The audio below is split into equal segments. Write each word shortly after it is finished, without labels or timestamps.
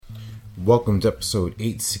Welcome to episode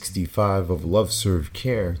 865 of Love Serve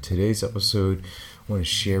Care. Today's episode, I want to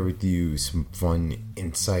share with you some fun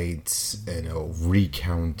insights and a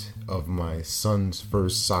recount of my son's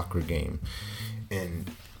first soccer game.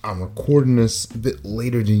 And I'm recording this a bit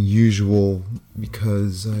later than usual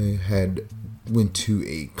because I went to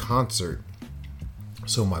a concert.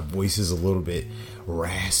 So my voice is a little bit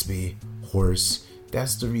raspy, hoarse.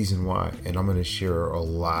 That's the reason why. And I'm going to share a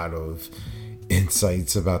lot of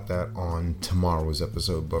insights about that on tomorrow's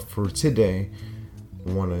episode. But for today,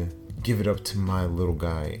 I want to give it up to my little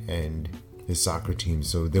guy and his soccer team.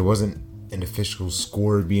 So there wasn't an official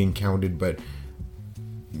score being counted, but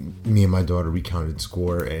me and my daughter recounted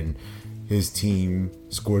score, and his team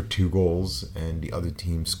scored 2 goals and the other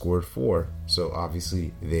team scored 4. So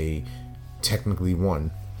obviously they technically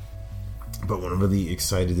won. But what I'm really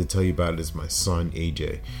excited to tell you about is my son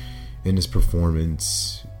AJ. In his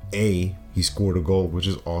performance, he scored a goal, which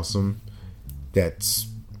is awesome.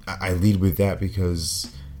 I lead with that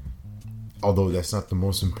because although that's not the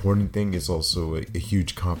most important thing, it's also a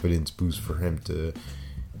huge confidence boost for him to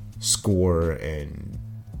score and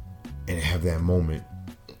have that moment.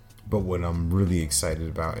 But what I'm really excited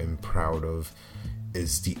about and proud of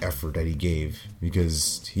is the effort that he gave,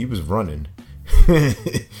 because he was running.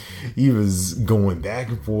 He was going back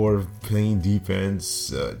and forth, playing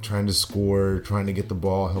defense, trying to score, trying to get the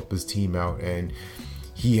ball, help his team out, and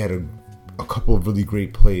he had a couple of really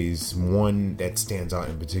great plays. One that stands out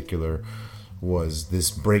in particular was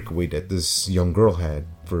this breakaway that this young girl had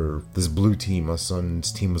for this blue team. My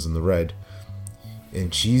son's team was in the red,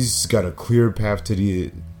 and she's got a clear path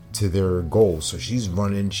to their goal. So she's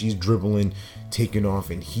running, she's dribbling, taking off,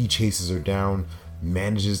 and he chases her down,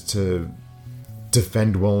 manages to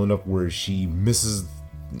defend well enough where she misses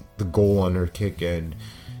the goal on her kick, and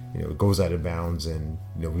it goes out of bounds. And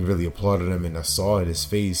we really applauded him, and I saw in his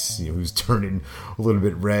face, he was turning a little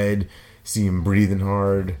bit red, see him breathing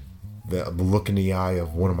hard, the look in the eye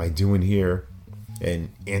of what am I doing here, and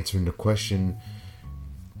answering the question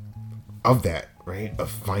of that, right,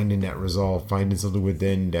 of finding that resolve, finding something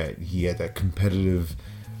within that he had, that competitive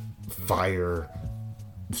fire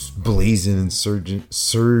blazing and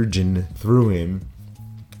surging through him.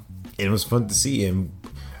 And it was fun to see him.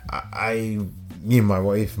 Me and my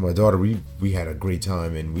wife and my daughter, we had a great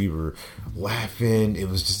time, and we were laughing. It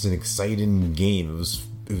was just an exciting game. It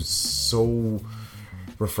was so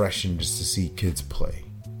refreshing just to see kids play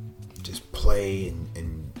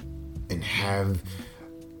and have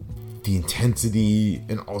the intensity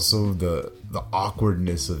and also the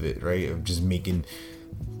awkwardness of it, right, of just making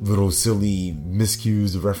little silly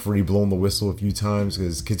miscues, the referee blowing the whistle a few times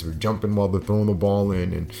because kids were jumping while they're throwing the ball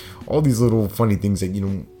in, and all these little funny things that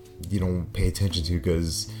you don't pay attention to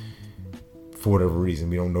because for whatever reason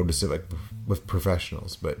we don't notice it like with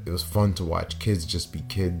professionals. But it was fun to watch kids just be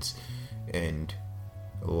kids, and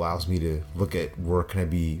it allows me to look at where can I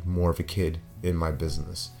be more of a kid in my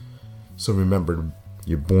business. So remember,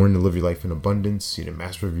 you're born to live your life in abundance. You're the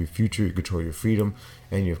master of your future. You control your freedom,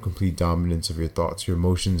 and you have complete dominance of your thoughts, your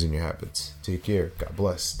emotions, and your habits. Take care. God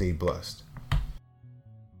bless. Stay blessed.